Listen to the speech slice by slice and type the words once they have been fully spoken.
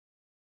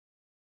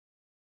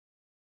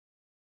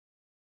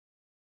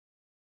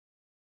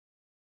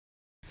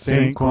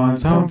St.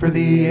 Juan's home for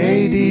the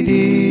ADD.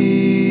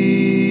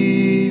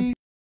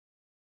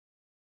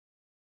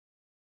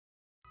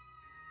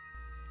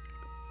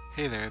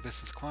 Hey there,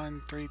 this is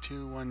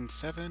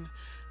Quan3217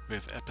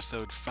 with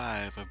episode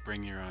 5 of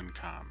Bring Your Own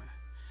Com.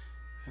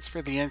 As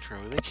for the intro,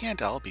 they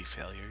can't all be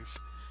failures.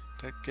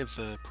 That gives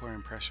a poor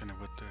impression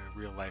of what the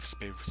real-life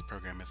space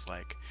program is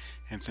like.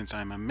 And since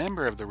I'm a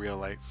member of the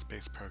real-life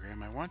space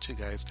program, I want you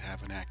guys to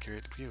have an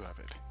accurate view of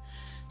it.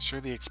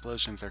 Sure, the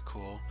explosions are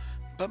cool,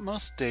 but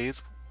most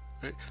days,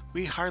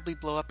 we hardly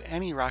blow up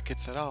any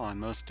rockets at all on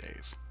most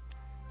days.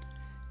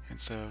 And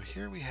so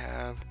here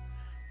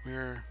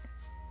we're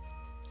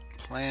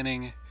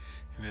planning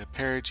the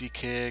perigee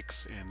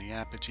kicks and the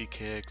apogee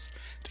kicks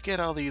to get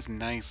all these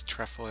nice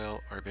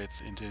trefoil orbits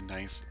into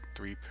nice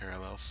 3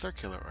 parallel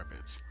circular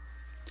orbits.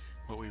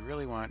 What we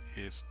really want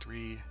is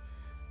 3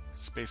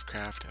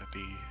 spacecraft at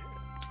the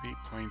 3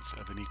 points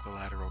of an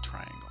equilateral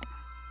triangle.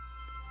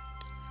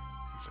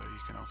 And so you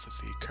can also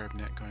see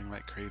CurbNet going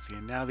like crazy,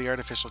 and now the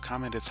artificial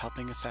comet is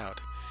helping us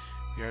out.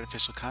 The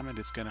artificial comet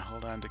is going to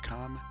hold on to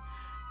COM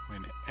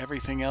when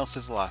everything else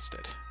has lost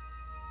it.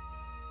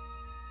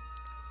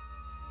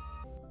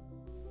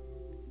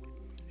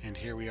 And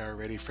here we are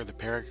ready for the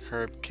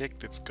paracurb kick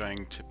that's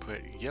going to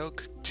put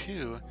Yoke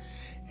 2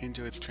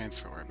 into its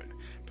transfer orbit.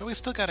 But we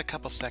still got a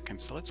couple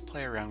seconds, so let's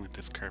play around with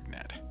this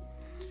CurbNet.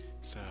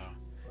 So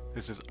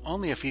this is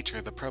only a feature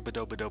of the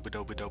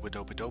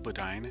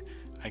probe-a-doba-doba-doba-doba-doba-doba-dyne.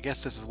 I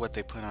guess this is what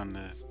they put on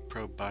the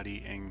probe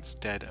body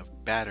instead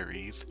of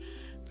batteries.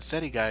 The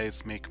SETI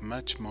guys make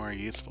much more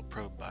useful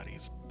probe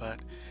bodies,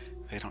 but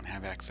they don't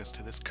have access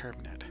to this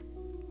CurbNet.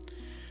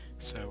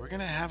 So we're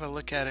going to have a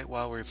look at it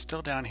while we're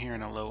still down here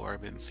in a low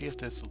orbit and see if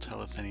this will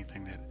tell us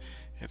anything that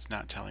it's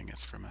not telling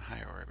us from a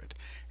higher orbit.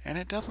 And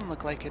it doesn't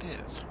look like it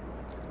is.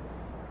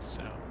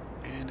 So,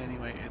 and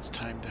anyway, it's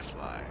time to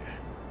fly.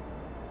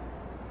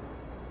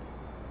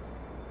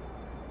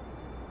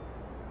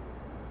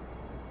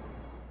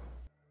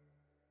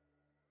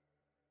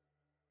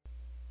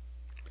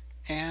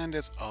 And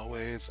as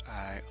always,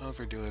 I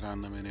overdo it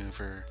on the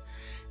maneuver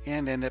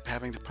and end up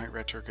having to point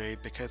retrograde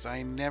because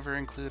I never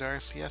include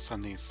RCS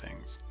on these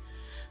things.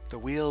 The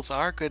wheels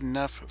are good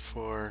enough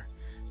for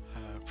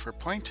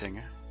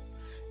pointing,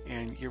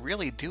 and you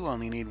really do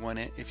only need one.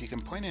 If you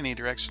can point any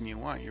direction you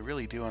want, you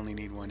really do only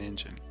need one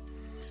engine.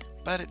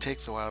 But it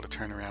takes a while to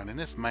turn around, and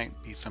this might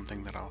be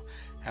something that I'll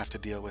have to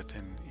deal with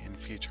in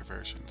future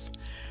versions.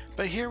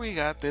 But here we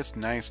got this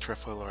nice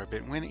trefoil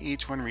orbit. When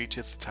each one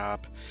reaches the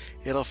top,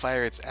 it'll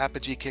fire its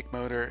apogee kick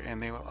motor,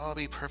 and they will all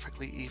be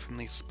perfectly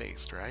evenly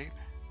spaced, right?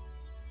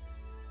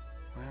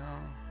 Well,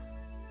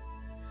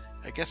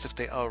 I guess if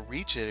they all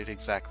reach it at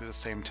exactly the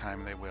same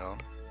time, they will.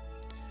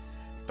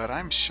 But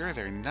I'm sure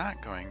they're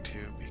not going to,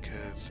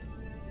 because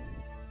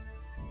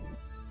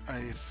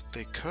if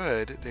they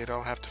could, they'd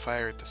all have to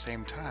fire at the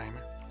same time,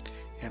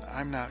 and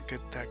I'm not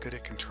that good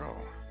at control.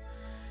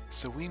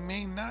 So we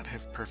may not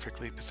have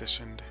perfectly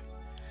positioned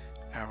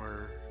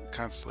our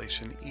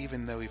constellation,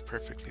 even though we've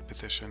perfectly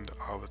positioned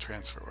all the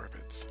transfer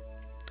orbits.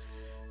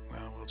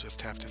 Well, we'll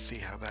just have to see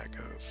how that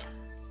goes.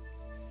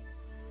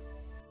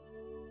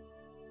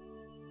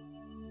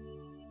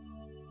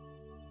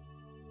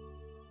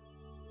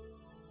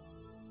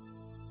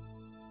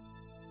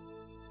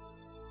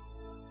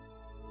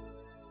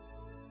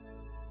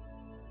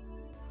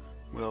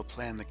 We'll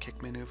plan the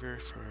kick maneuver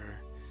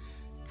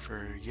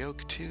for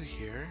Yoke 2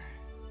 here.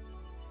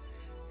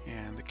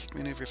 And the kick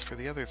maneuvers for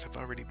the others have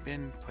already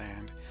been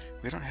planned.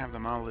 We don't have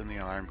them all in the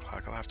alarm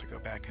clock. I'll have to go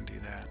back and do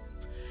that.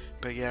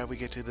 But yeah, we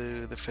get to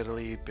the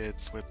fiddly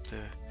bits with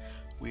the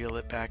wheel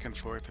it back and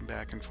forth and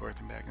back and forth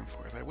and back and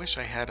forth. I wish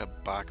I had a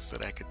box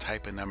that I could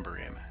type a number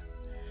in.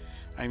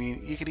 I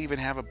mean, you could even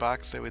have a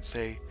box that would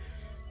say,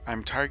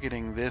 I'm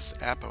targeting this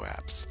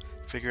apoapse.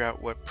 Figure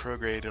out what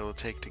prograde it'll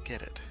take to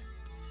get it.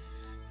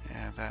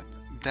 Yeah,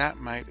 that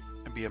might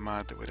be a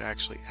mod that would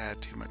actually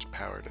add too much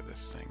power to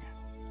this thing.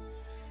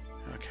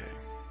 Okay,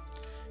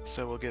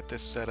 so we'll get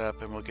this set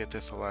up and we'll get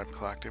this alarm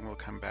clocked and we'll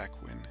come back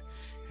when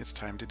it's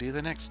time to do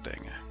the next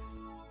thing.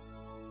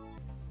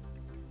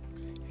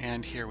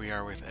 And here we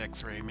are with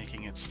X-Ray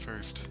making its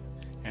first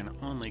and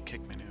only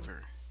kick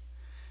maneuver.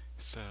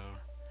 So,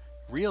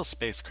 real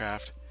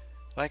spacecraft,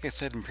 like I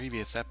said in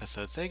previous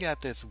episodes, they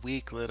got this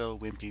weak little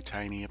wimpy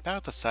tiny,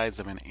 about the size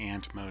of an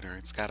ant motor.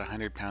 It's got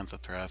 100 pounds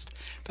of thrust.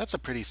 That's a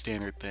pretty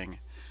standard thing.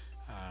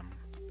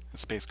 The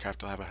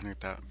spacecraft will have a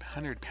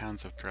 100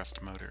 pounds of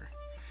thrust motor.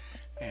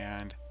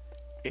 And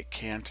it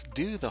can't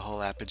do the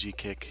whole apogee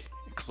kick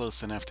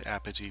close enough to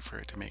apogee for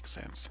it to make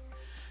sense.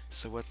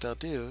 So what they'll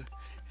do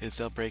is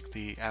they'll break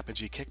the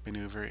apogee kick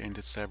maneuver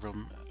into several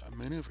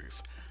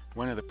maneuvers.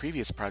 One of the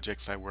previous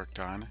projects I worked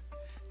on,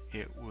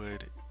 it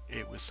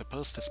was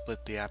supposed to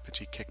split the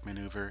apogee kick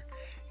maneuver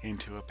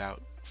into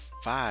about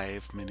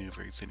 5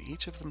 maneuvers, and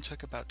each of them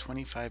took about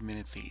 25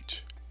 minutes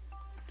each.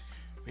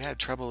 We had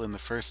trouble in the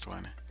first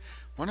one.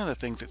 One of the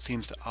things that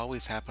seems to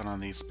always happen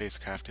on these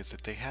spacecraft is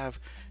that they have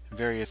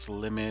various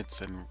limits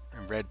and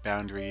red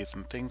boundaries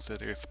and things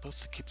that are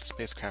supposed to keep the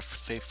spacecraft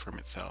safe from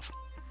itself.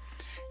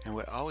 And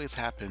what always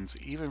happens,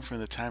 even from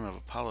the time of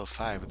Apollo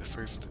 5, the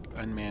first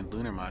unmanned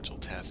lunar module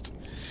test,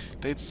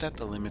 they'd set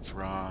the limits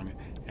wrong,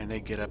 and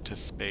they'd get up to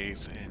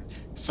space, and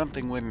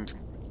something wouldn't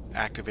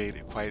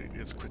activate quite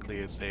as quickly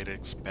as they'd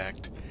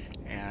expect,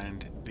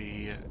 and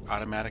the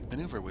automatic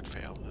maneuver would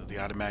fail. The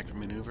automatic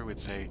maneuver would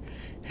say,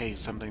 hey,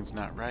 something's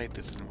not right,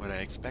 this isn't what I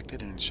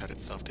expected, and shut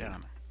itself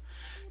down.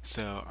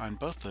 So on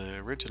both the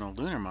original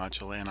lunar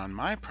module and on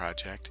my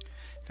project,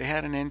 they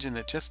had an engine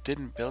that just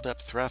didn't build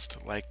up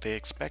thrust like they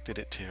expected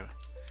it to.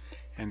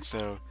 And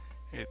so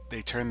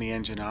they turned the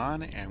engine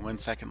on, and 1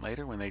 second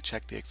later when they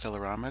checked the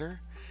accelerometer,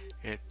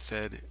 it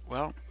said,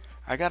 well,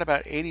 I got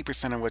about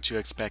 80% of what you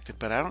expected,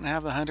 but I don't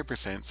have the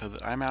 100%, so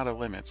that I'm out of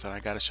limits and I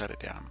got to shut it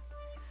down.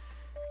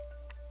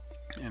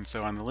 And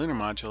so on the lunar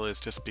module, it's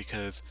just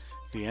because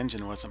the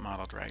engine wasn't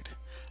modeled right.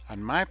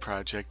 On my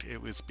project,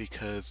 it was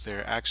because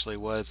there actually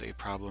was a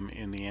problem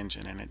in the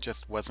engine and it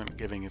just wasn't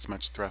giving as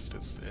much thrust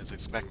as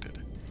expected.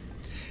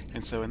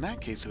 And so in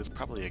that case, it was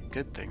probably a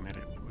good thing that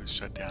it was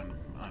shut down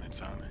on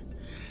its own,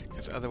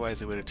 because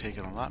otherwise it would have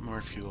taken a lot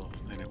more fuel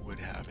than it would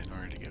have in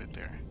order to get it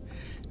there.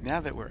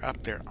 Now that we're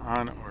up there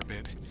on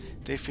orbit,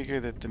 they figure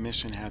that the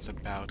mission has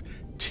about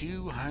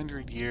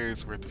 200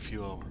 years worth of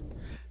fuel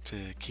to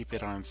keep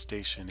it on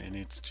station in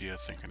its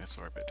geosynchronous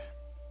orbit.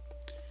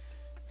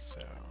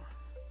 So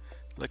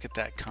look at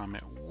that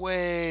comet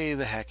way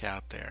the heck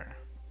out there.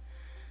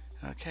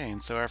 Okay,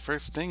 and so our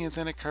first thing is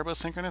in a Kerbal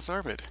synchronous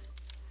orbit.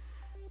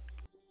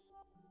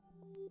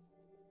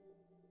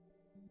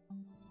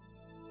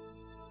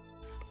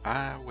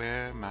 I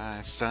wear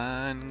my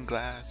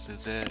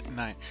sunglasses at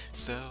night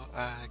so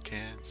I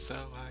can.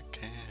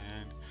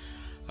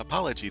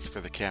 Apologies for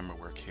the camera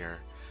work here.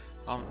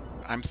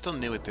 I'm still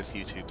new at this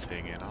YouTube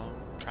thing, and I'll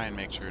try and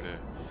make sure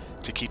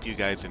to keep you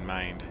guys in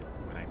mind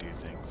when I do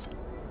things.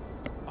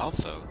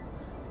 Also,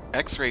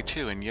 X-Ray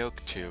 2 and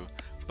Yoke 2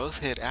 both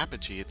hit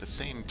apogee at the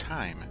same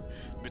time,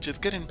 which is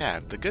good and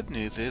bad. The good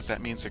news is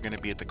that means they're going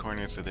to be at the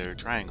corners of their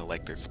triangle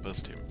like they're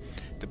supposed to.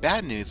 The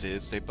bad news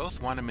is they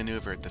both want to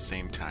maneuver at the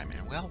same time,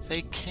 and well,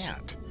 they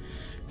can't.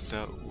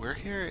 So we're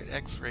here at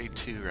X-Ray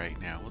 2 right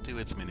now. We'll do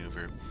its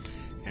maneuver,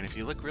 and if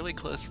you look really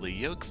closely,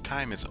 Yoke's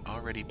time is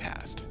already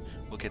passed.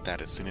 We'll get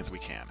that as soon as we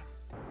can.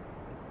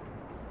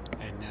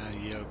 And now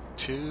Yoke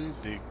 2,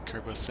 the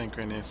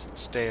Kerbal-synchronous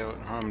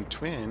stay-at-home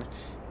twin,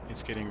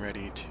 is getting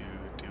ready to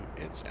do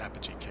its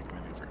apogee kick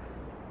maneuver.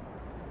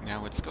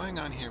 Now what's going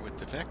on here with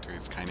the vector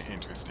is kind of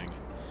interesting.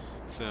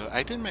 So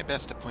I did my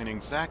best to point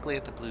exactly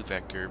at the blue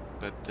vector,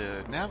 but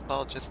the nav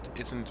ball just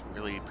isn't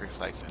really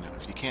precise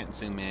enough. You can't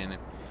zoom in,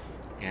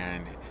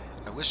 and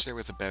I wish there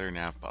was a better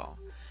nav ball.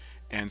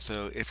 And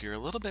so if you're a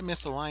little bit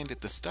misaligned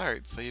at the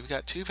start, so you've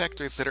got two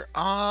vectors that are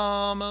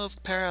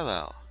almost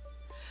parallel,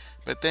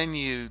 but then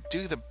you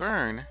do the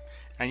burn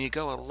and you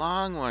go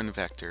along one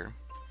vector,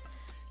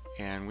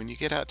 and when you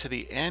get out to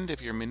the end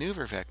of your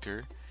maneuver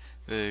vector,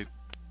 the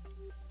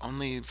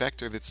only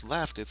vector that's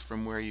left is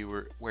from where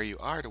you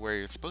are to where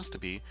you're supposed to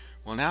be.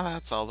 Well, now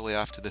that's all the way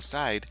off to the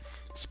side,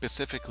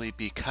 specifically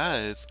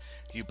because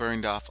you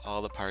burned off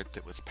all the part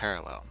that was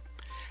parallel.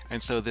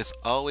 And so this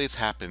always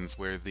happens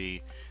where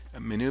the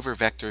maneuver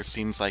vector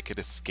seems like it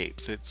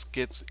escapes.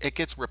 It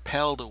gets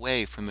repelled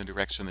away from the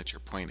direction that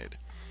you're pointed.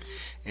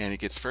 And it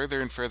gets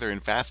further and further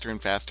and faster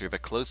the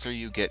closer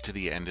you get to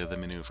the end of the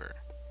maneuver.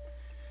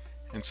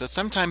 And so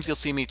sometimes you'll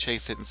see me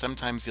chase it and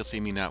sometimes you'll see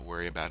me not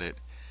worry about it.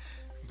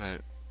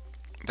 But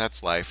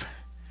that's life.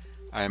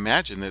 I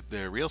imagine that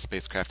the real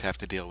spacecraft have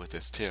to deal with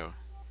this too.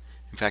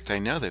 In fact, I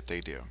know that they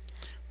do.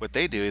 What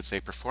they do is they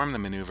perform the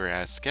maneuver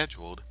as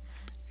scheduled,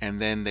 and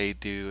then they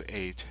do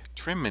a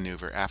trim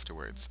maneuver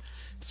afterwards.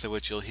 So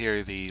what you'll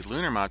hear the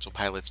lunar module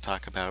pilots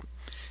talk about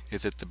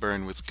is that the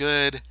burn was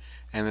good,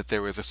 and that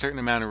there was a certain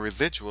amount of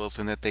residuals,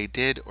 and that they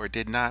did or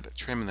did not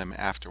trim them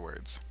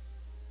afterwards.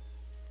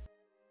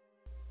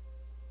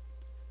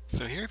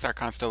 So here's our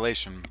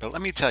constellation, but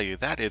let me tell you,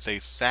 that is a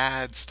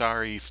sad,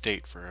 starry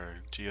state for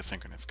a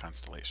geosynchronous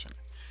constellation.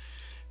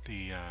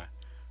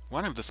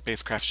 One of the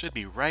spacecraft should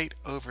be right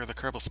over the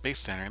Kerbal Space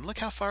Center, and look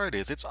how far it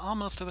is. It's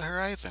almost to the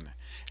horizon,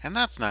 and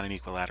that's not an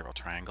equilateral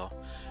triangle.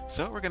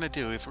 So what we're going to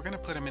do is we're going to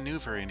put a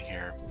maneuver in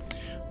here.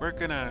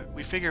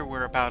 We figure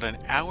we're about an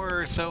hour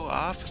or so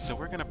off, so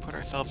we're going to put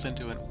ourselves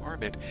into an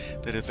orbit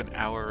that is an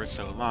hour or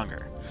so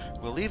longer.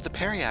 We'll leave the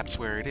periaps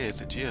where it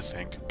is at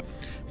geosync,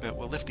 but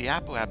we'll lift the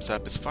apoapse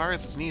up as far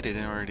as is needed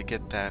in order to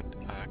get that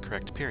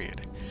correct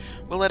period.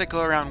 We'll let it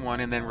go around 1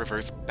 and then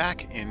reverse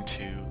back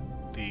into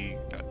the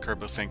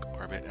Kerbal sync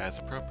orbit as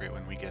appropriate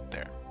when we get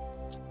there.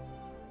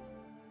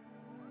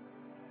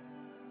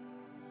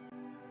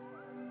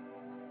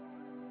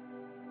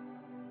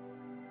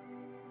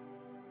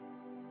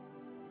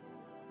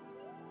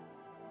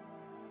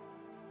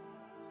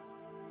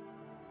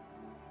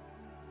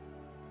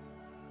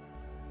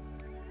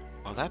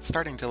 Well, that's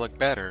starting to look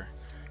better.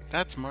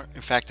 That's more,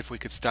 in fact, if we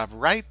could stop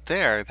right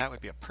there, that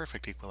would be a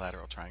perfect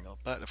equilateral triangle,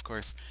 but of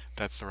course,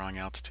 that's the wrong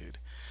altitude.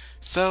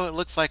 So it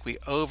looks like we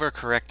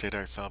overcorrected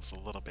ourselves a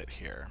little bit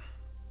here.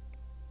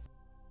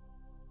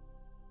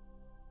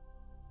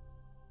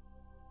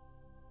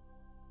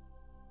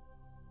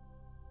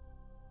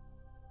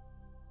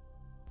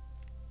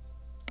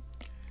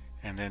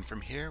 And then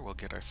from here, we'll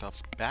get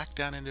ourselves back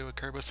down into a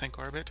Kerbal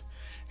orbit,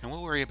 and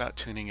we'll worry about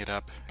tuning it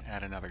up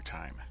at another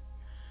time.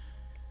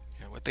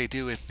 What they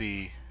do with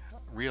the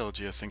real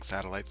geosync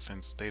satellites,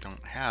 since they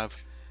don't have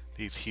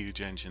these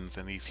huge engines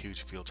and these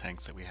huge fuel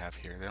tanks that we have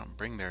here, they don't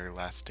bring their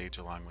last stage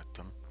along with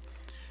them.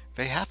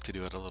 They have to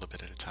do it a little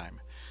bit at a time.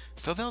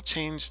 So they'll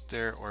change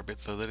their orbit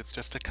so that it's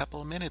just a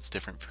couple of minutes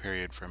different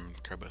period from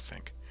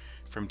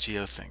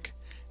geosync,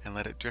 and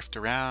let it drift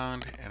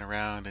around and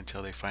around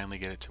until they finally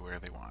get it to where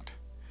they want.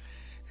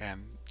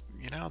 And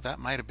you know, that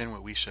might have been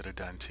what we should have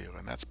done too,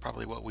 and that's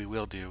probably what we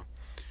will do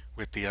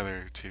with the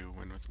other two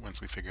once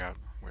we figure out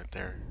what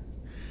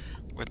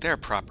their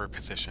proper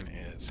position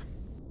is.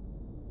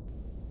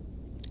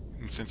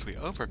 And since we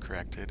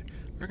overcorrected,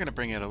 we're going to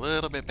bring it a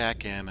little bit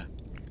back in,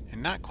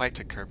 and not quite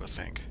to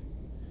Kerbal.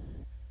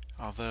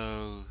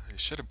 Although I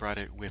should have brought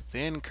it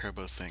within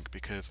Kerbal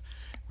because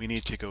we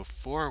need to go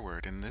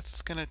forward, and this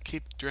is going to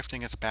keep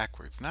drifting us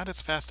backwards. Not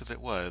as fast as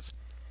it was,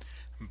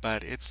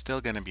 but it's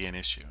still going to be an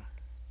issue.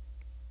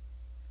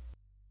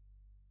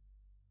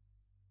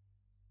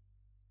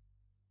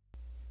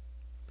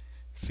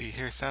 See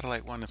here,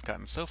 Satellite 1 has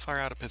gotten so far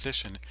out of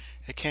position,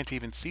 it can't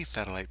even see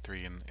Satellite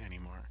 3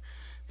 anymore.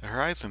 The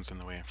horizon's in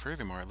the way, and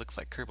furthermore, it looks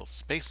like Kerbal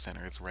Space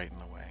Center is right in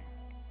the way.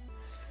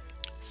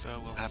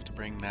 So we'll have to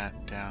bring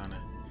that down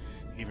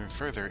even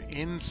further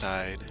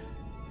inside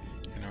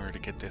in order to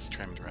get this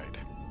trimmed right.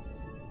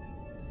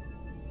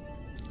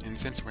 And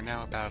since we're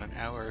now about an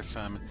hour or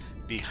some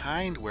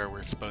behind where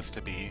we're supposed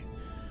to be,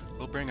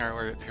 we'll bring our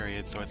orbit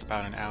period so it's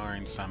about an hour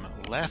and some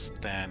less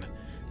than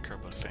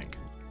Kerbal.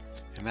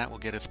 And that will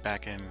get us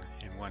back in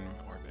one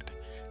orbit.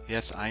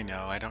 Yes, I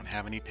know, I don't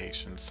have any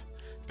patience,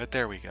 but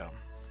there we go.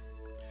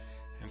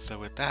 And so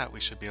with that,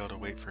 we should be able to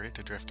wait for it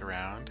to drift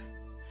around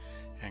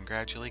and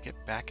gradually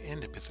get back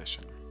into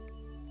position.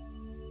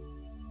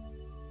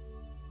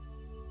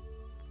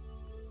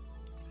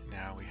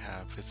 Now we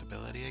have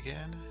visibility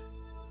again,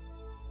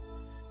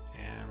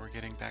 and we're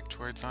getting back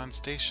towards on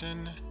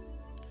station.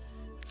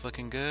 It's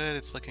looking good,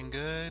 it's looking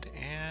good,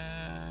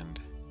 and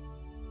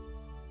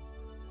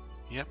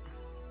yep.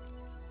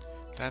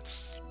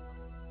 That's...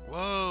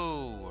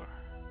 whoa!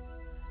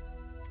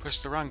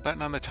 Pushed the wrong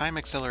button on the time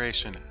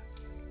acceleration.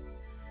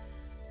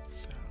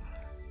 So,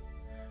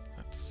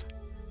 let's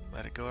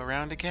let it go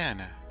around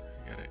again.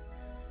 We gotta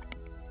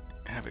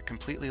have it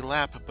completely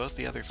lap both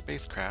the other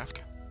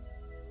spacecraft.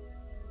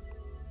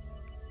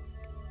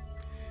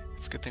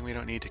 It's a good thing we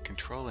don't need to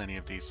control any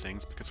of these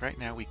things, because right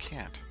now we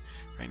can't.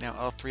 Right now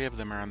all three of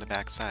them are on the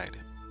back side.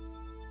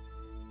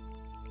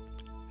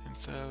 And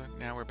so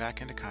now we're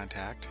back into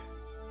contact.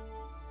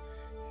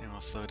 And we'll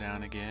slow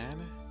down again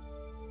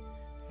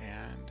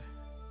and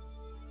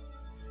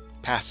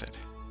pass it.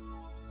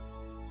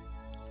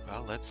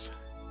 Well, let's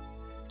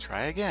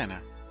try again.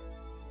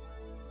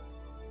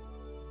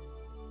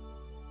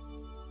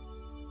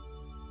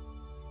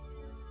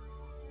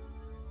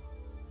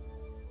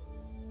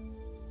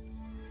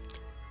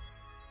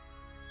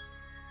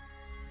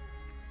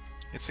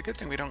 It's a good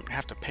thing we don't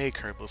have to pay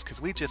Kerbals,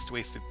 because we just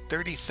wasted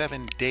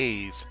 37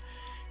 days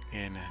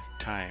in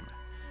time.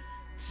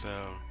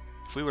 So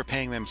if we were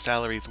paying them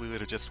salaries, we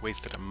would have just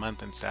wasted a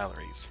month in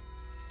salaries.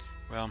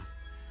 Well,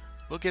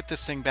 we'll get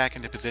this thing back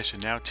into position.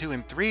 Now 2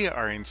 and 3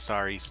 are in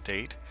sorry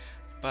state,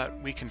 but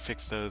we can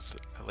fix those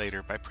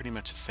later by pretty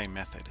much the same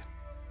method.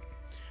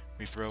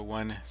 We throw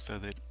one so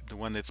that the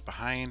one that's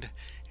behind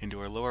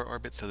into a lower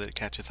orbit so that it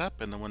catches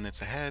up, and the one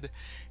that's ahead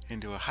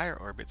into a higher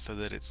orbit so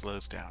that it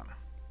slows down.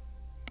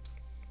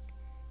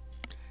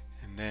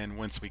 And then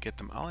once we get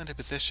them all into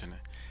position,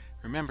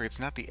 remember, it's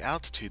not the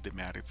altitude that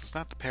matters. It's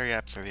not the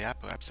periaps or the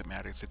apoaps that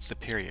matters. It's the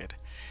period.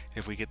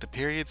 If we get the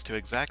periods to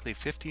exactly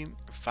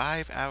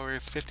 5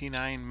 hours,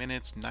 59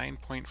 minutes,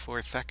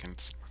 9.4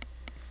 seconds,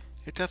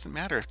 it doesn't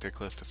matter if they're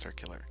close to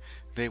circular.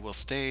 They will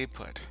stay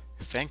put.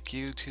 Thank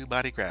you to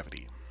body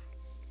gravity.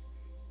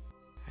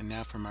 And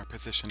now from our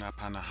position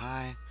up on the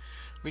high,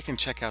 we can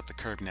check out the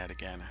CurbNet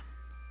again.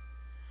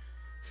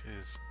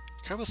 Because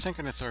Kerbal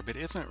Synchronous Orbit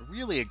isn't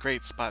really a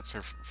great spot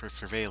for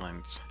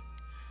surveillance.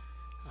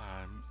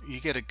 You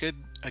get a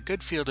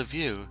good field of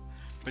view,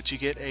 but you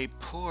get a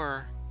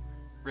poor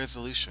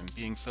resolution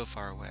being so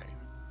far away.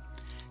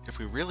 If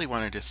we really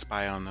wanted to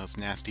spy on those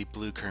nasty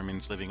blue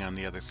Kermans living on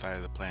the other side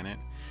of the planet,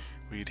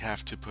 we'd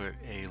have to put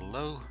a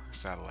low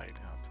satellite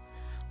up.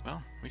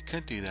 Well, we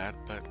could do that,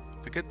 but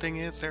the good thing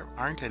is there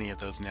aren't any of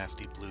those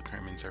nasty blue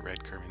Kermans or red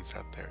Kermans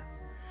out there.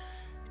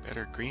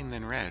 Better green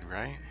than red,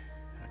 right?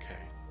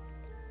 Okay.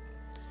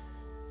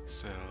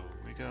 So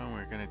we go and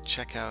we're going to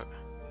check out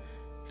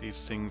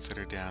these things that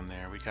are down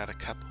there. We got a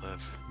couple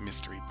of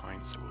mystery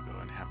points that we'll go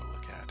and have a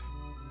look at.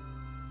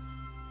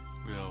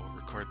 We'll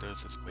record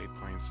those as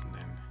waypoints, and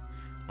then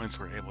once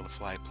we're able to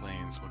fly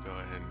planes, we'll go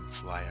ahead and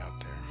fly out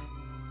there.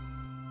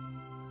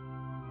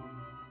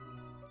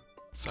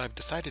 So I've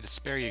decided to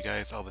spare you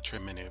guys all the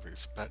trim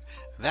maneuvers, but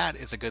that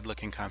is a good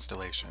looking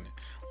constellation.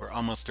 We're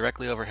almost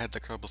directly overhead the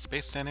Kerbal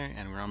Space Center,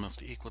 and we're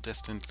almost equal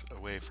distance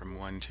away from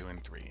 1, 2,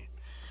 and 3.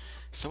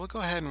 So we'll go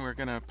ahead and we're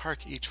going to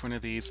park each one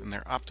of these in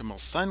their optimal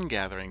sun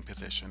gathering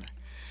position.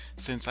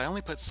 Since I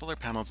only put solar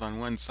panels on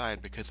one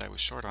side because I was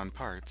short on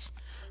parts,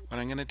 what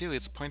I'm going to do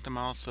is point them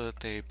all so that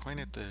they point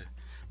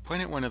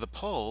at one of the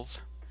poles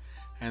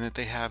and that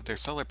they have their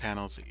solar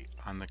panels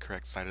on the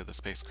correct side of the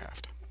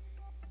spacecraft.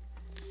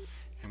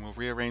 And we'll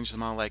rearrange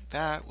them all like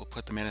that. We'll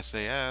put them in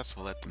SAS,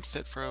 we'll let them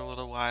sit for a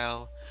little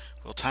while,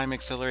 we'll time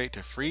accelerate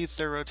to freeze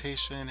their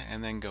rotation,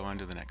 and then go on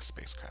to the next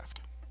spacecraft.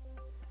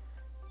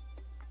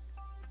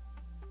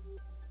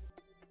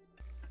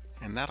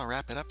 And that'll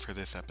wrap it up for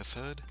this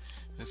episode.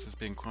 This has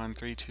been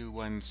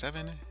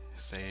Quan3217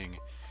 saying,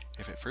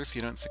 if at first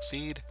you don't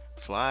succeed,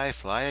 fly,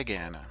 fly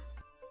again.